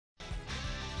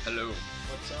Hello.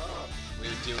 What's up? We're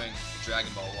doing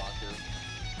Dragon Ball walkthrough,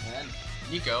 and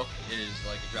Nico is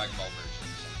like a Dragon Ball version.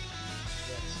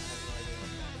 Yes, I have no idea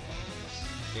what Dragon Ball is.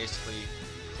 Basically,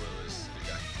 clueless to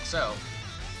Dragon Ball. So,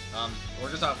 we're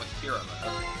just off with Hero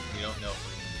mode. We don't know if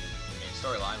we're going to do the main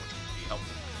storyline, which would be helpful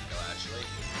for Nico actually.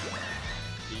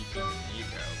 Nico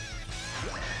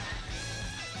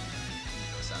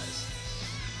size.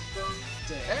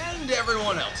 And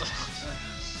everyone else.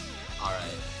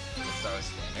 Alright, let's start with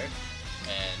standard.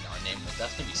 And our name will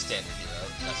definitely be Standard Hero.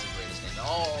 That's the greatest name.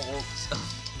 Oh,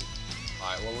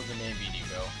 alright, what would the name be,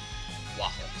 Nico?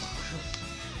 Waffle.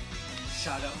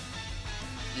 Shadow.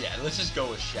 Yeah, let's just go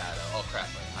with Shadow. Oh crap,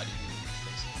 wait, how do you do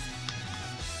this?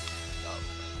 Oh.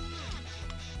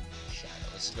 Shadow.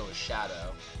 Let's go with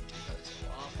Shadow. Because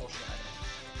Waffle Shadow.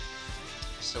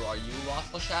 So are you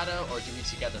Waffle Shadow, or do we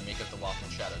together make up the Waffle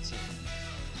Shadow team?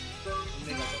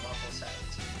 Make up the Waffle Shadow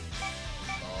team.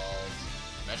 Bald.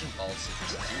 Imagine Bald Super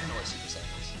Saiyan. Do you know what Super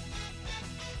Saiyan is?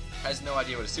 Has no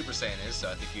idea what a Super Saiyan is, so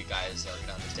I think you guys are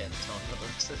gonna understand the tone of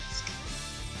this.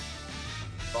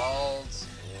 Bald,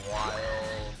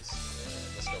 wild.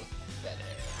 Let's go with red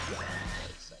hair.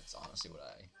 That's honestly what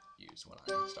I used when I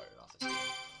started off this game.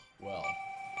 Well,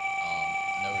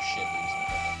 no shit, we used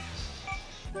purple.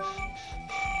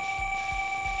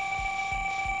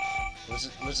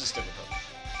 Let's just stick with purple.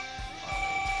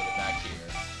 Alright, put it back here.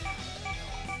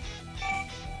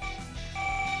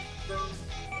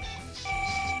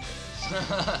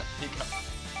 He got.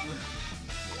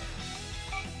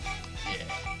 Yeah.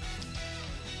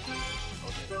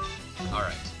 Okay.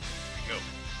 Alright. Go.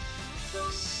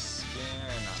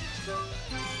 Scan.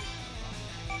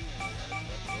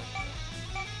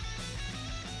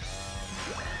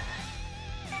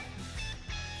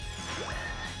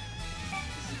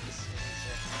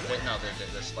 No,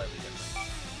 they're slightly different.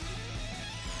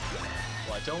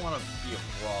 Well, I don't want to be a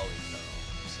brawly though,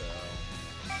 so.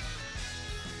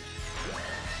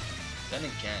 Then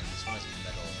again, this one has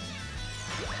metal.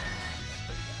 That's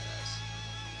pretty badass.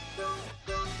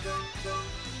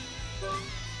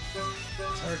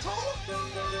 Turtle?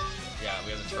 Yeah, we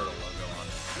have the turtle logo on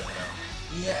it.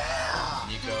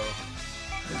 Yeah! Nico.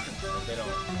 They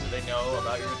don't. Do they know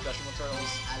about your obsession with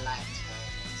turtles? I like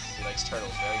turtles. He likes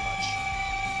turtles very much.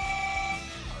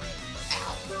 Alright.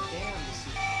 Damn, this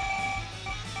is...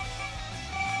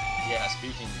 Yeah,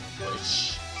 speaking of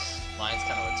which, mine's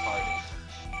kind of retarded.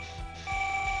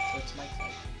 So it's my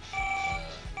type.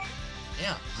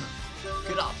 Yeah.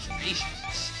 Good observation.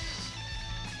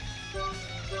 I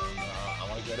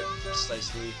want to get it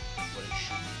precisely what it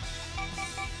should be.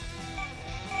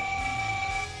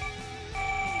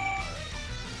 Alright.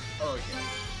 Okay.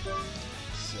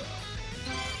 So.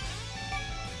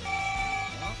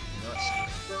 Well, no, it's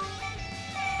good.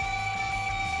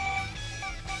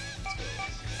 Let's go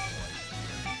with white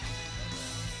here.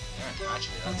 Yeah,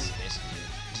 actually, that's basically it.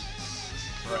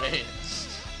 Right.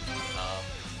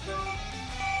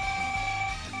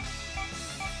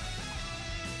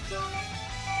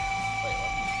 Wait,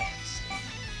 what?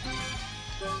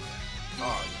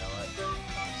 Oh, you know what?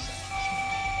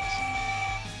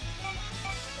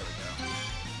 There we go.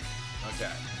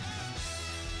 Okay.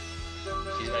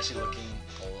 He's actually looking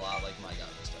a lot like my guy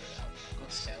when we started out.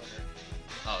 What's Scouter?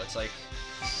 Oh, it's like...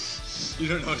 You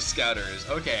don't know what a Scouter is.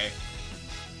 Okay.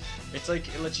 It's like,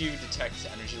 it lets you detect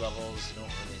energy levels. You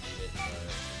don't really need it, but...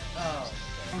 Oh.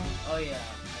 Oh, yeah.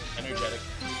 Energetic.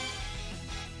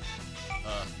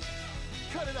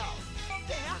 Cut it out!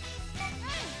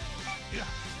 Yeah.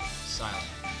 Silent.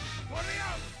 Put it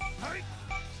out! Hurry!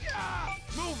 Yeah!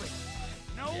 Move it!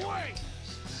 No way!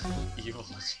 Evil.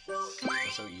 We're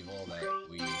so evil that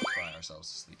we cry ourselves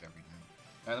to sleep every night.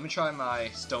 Alright, let me try my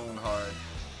stone hard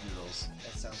noodles.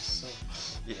 That sounds so...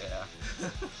 Yeah.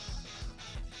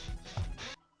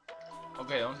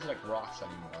 Okay, I don't feel like rocks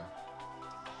anymore.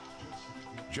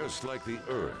 Just like the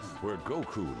Earth where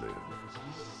Goku lived,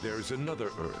 there's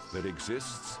another Earth that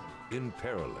exists in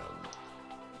parallel.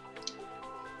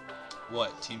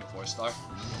 What? Team 4-star?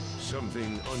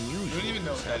 Something unusual even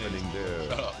know is what that is. happening there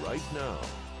Shut up. right now.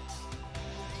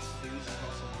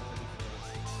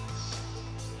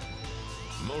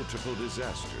 Multiple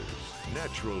disasters,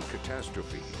 natural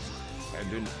catastrophes,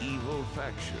 and an evil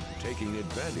faction taking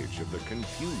advantage of the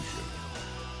confusion.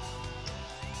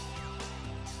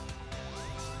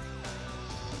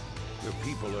 The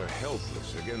people are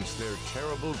helpless against their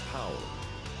terrible power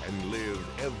and live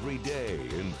every day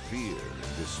in fear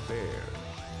and despair.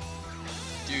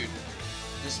 Dude,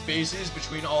 the spaces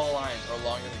between all lines are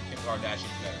longer than Kim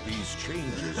Kardashian's marriage. These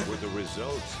changes were the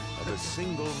result of a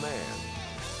single man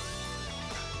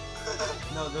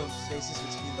No, the spaces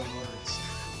between the words.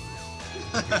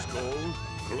 His goal,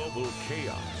 global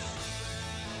chaos.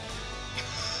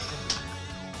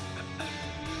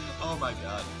 Oh my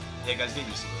god. Yeah, guys, get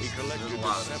used to He this. collected There's a the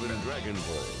lot of this 7 crap. Dragon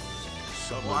Balls.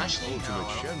 Summoned Well, actually, no, Ultimate I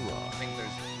don't Shenron. think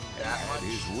there's And that had much.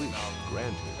 his wish I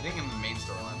granted. think in the main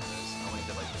storyline there is. I only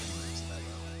did like 50 minutes of that.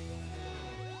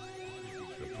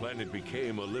 The planet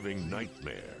became a living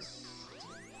nightmare.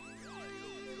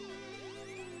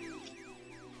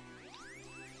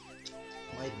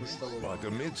 Light was still But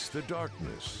amidst the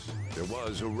darkness, there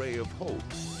was a ray of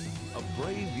hope. A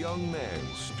brave young man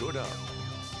stood up.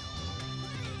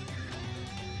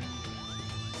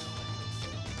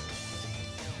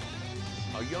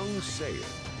 A young Saiyan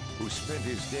who spent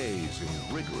his days in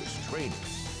rigorous training.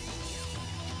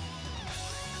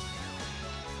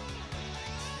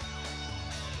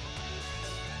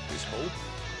 His hope?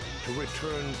 To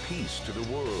return peace to the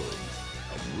world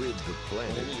and rid the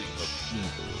planet Holy of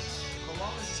evil. How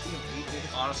long is this gonna be, dude?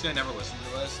 Honestly, I never listened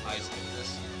to this. I skip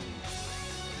this.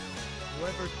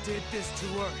 Whoever did this to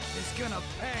Earth is gonna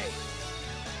pay.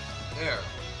 There.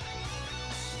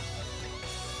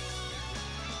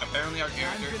 Apparently our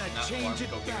character I'm gonna cannot change form it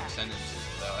coherent back. sentences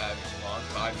without having long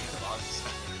 5-minute pauses.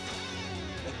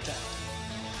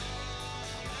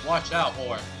 Watch out,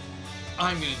 or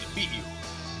I'm gonna defeat you.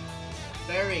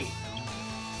 Barry!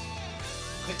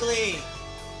 Quickly!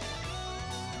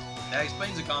 That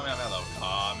explains the comment I'm hello.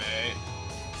 Kame.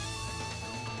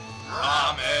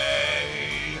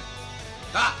 Kame.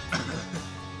 Ah!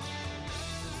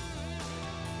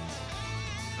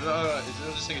 Is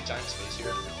there just like a giant space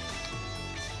here?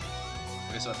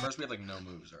 Okay, so at first we have like no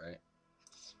moves, alright?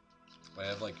 But I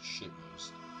have like shit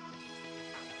moves.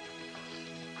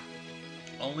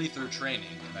 Only through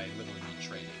training, and I literally need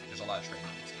training. There's a lot of training.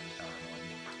 It's gonna be kind of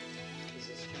annoying. Is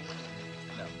this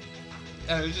No.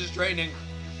 Yeah, it's just training.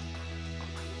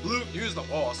 Luke, use the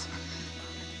force.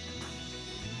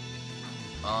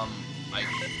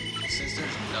 Since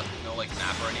there's no like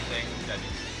map or anything, that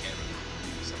means they can't really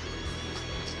do something like these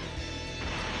things.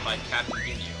 Like Captain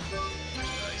Ginyu,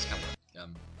 he's kind of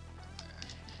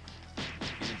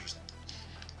he's interesting.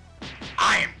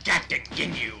 I am Captain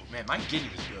Ginyu. Man, my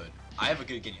Ginyu is good. I have a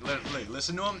good Ginyu.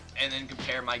 Listen to him and then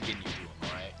compare my Ginyu to him. All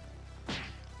right.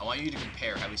 I want you to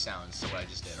compare how he sounds to what I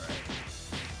just did. All right.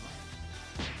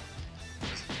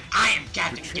 I am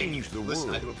Captain To change Ginyu. the Listen,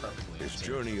 I world, do it perfectly. his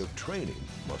journey of training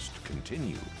must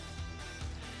continue.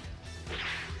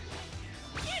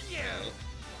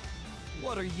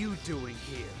 What are you doing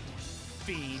here,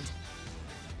 fiend?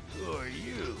 Who are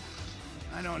you?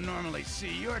 I don't normally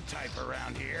see your type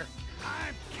around here.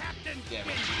 I'm Captain Damn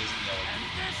it, Ginyu, he doesn't know. and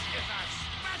this is a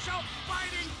special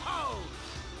fighting pose!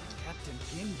 Captain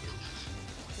Ginyu?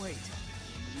 Wait,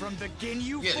 from the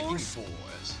Ginyu Yeah, the Ginyu Force?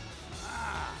 Force.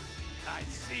 Ah, I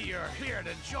see you're here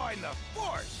to join the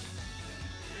Force.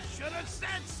 You should have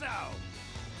said so.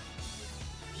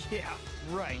 Yeah,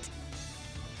 right.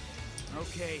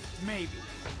 Okay, maybe.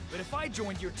 But if I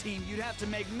joined your team, you'd have to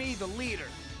make me the leader.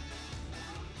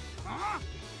 Huh?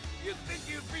 You think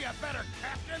you'd be a better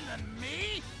captain than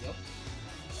me? Yep.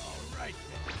 All right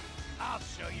then. I'll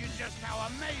show you just how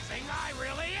amazing I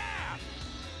really am.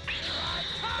 Here I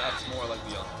come. That's more like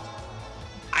the other.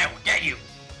 I will get you.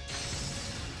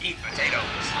 Eat potatoes.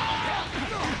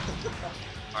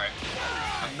 Alright.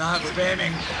 I'm not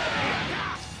spamming.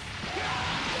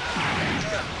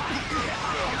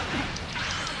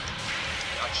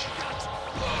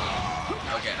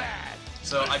 Okay.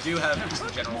 So I do have some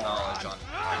general knowledge on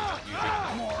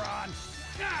YouTube. Moron.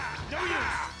 No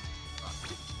use.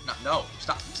 No,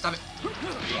 stop it.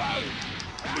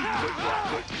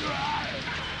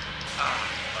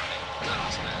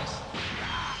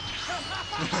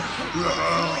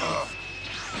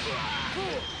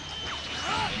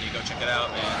 And you go check it out,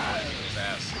 man. Kick his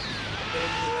ass.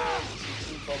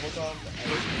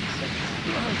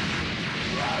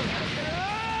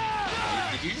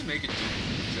 Did you just make a joke?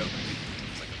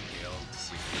 It's like a video to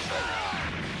see if it's like.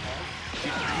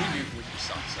 You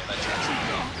suck, so that checks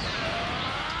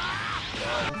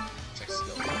checks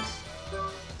skills.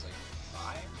 That's like 5,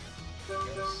 I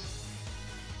guess.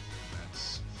 That's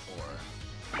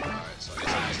 4. Alright, so I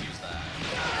guess I'll just use that.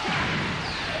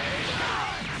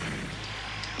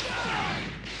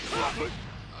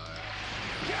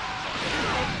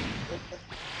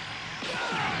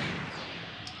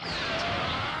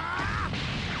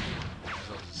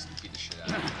 So I'll just beat the shit out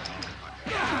of him.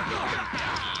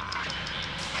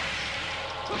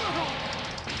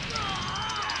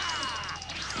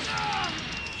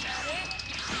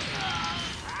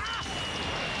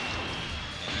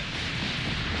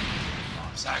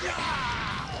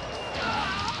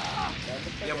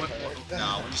 Yeah,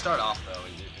 no, when you start off though,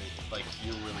 like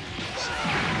you're really weak, so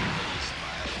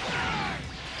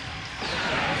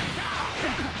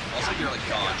also you're like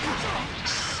dodge or something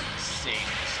insanely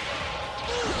slow.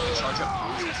 The charge up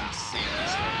moves is insanely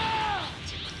slow.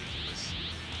 It's like ridiculous.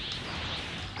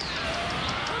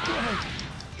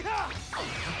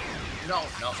 No,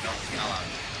 not allowed.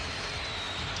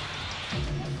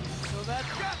 So that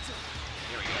got it.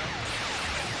 Here we go.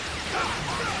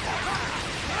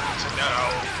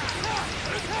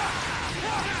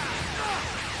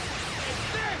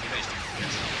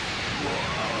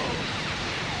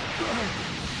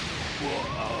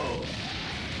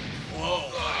 Whoa.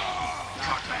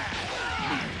 Cock back.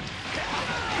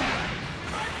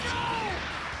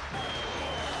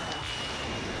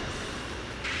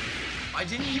 Why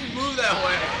didn't you move that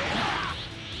way?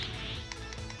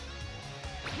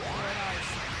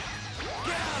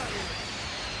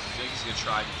 He's gonna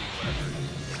try to do whatever.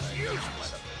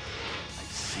 I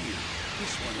see.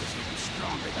 This one is even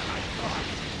stronger than I thought.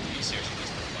 You seriously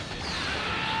just fucking.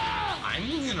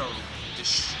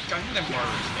 I'm gonna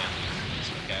murder his family.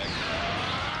 Okay.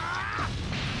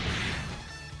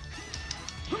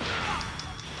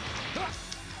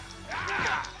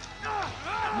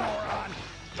 Moron.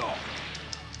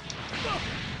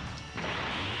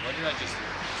 What did I just do?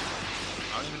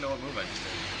 I don't even know what move I just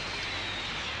did.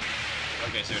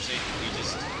 Okay, seriously, we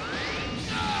just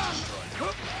destroyed.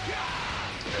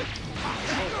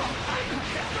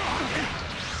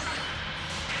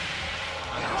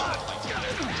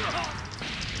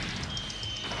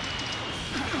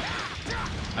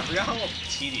 I forgot how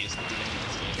tedious the beginning of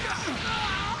this game is.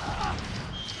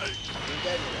 You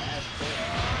got your ass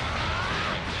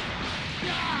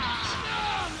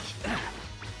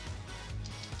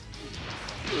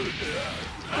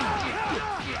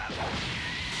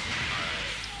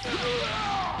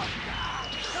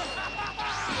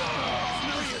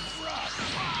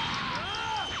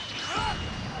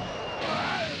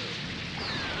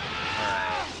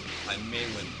I may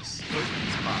win this.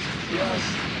 It's possible. Yes.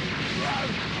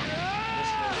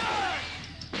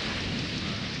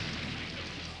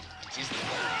 He's the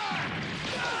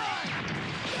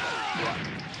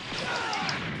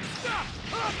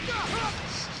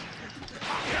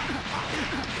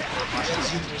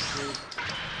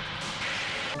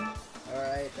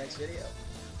Alright, next video.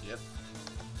 Yep.